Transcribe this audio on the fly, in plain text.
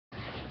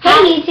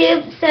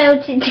YouTube.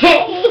 So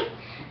today,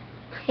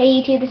 hey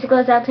YouTube, this is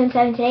Goes Out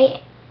 27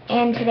 today,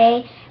 and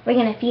today we're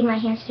gonna feed my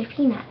hamster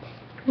peanuts.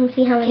 Let's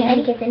see how many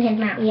he gets in his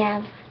mouth.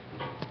 Yeah.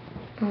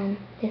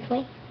 This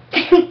way.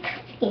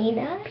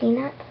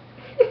 Peanuts.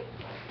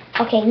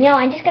 Okay, no,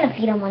 I'm just gonna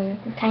feed him one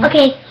time.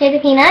 Okay, here's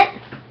a peanut.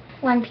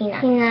 One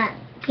peanut.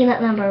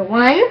 Peanut number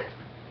 1.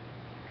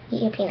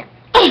 Eat your peanut.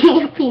 Eat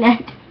your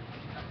peanut.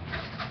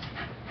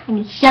 And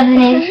he shoves it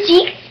in his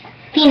cheeks.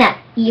 Peanut.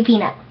 Eat your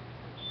peanut.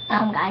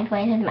 Guys,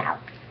 where's his mouth?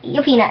 Eat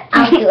your peanut.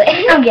 I'll do it.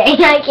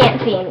 Okay, I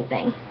can't see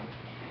anything.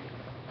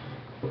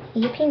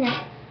 Eat your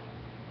peanut.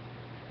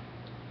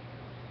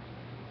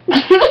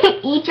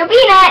 Eat your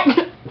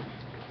peanut.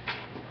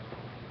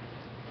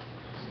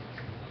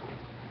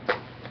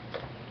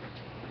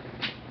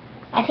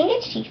 I think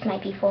its cheeks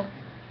might be full.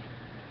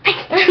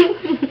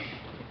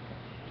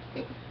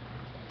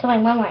 So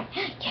one more.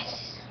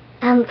 Yes.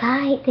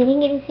 Guys, they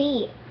didn't get to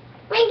see it.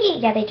 Mikey.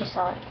 Yeah, they just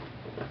saw it.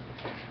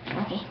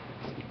 Okay.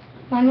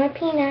 One more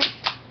peanut.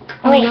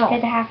 Oh wait, no.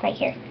 there's a half right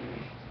here.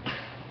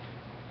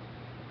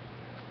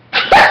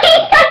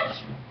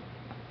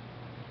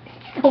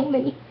 So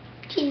many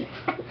cheeks.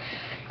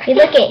 Hey,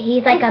 look it.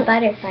 He's like a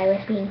butterfly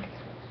with wings.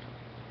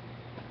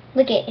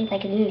 Look it. It's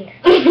like a lily.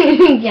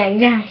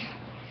 Yeah.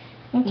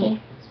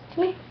 Okay.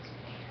 Come here.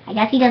 I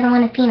guess he doesn't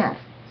want his peanuts.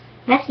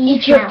 Let's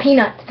eat your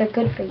peanuts. They're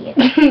good for you.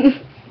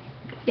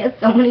 He has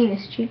so many in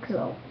his cheeks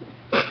though.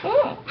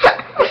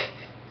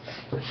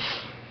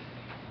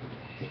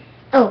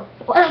 Oh,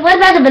 what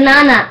about the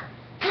banana?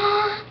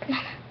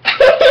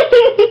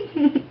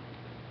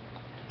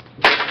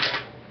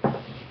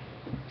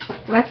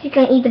 Roxy's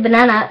gonna eat the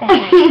banana.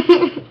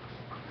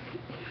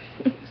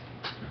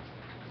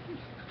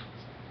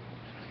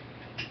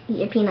 Eat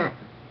your peanut.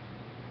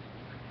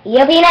 Eat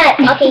your peanut!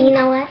 Okay, you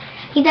know what?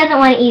 He doesn't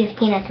want to eat his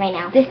peanuts right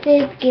now. This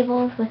is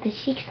Gibbles with his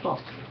cheeks full.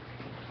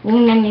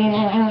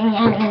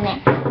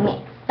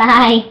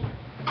 Bye.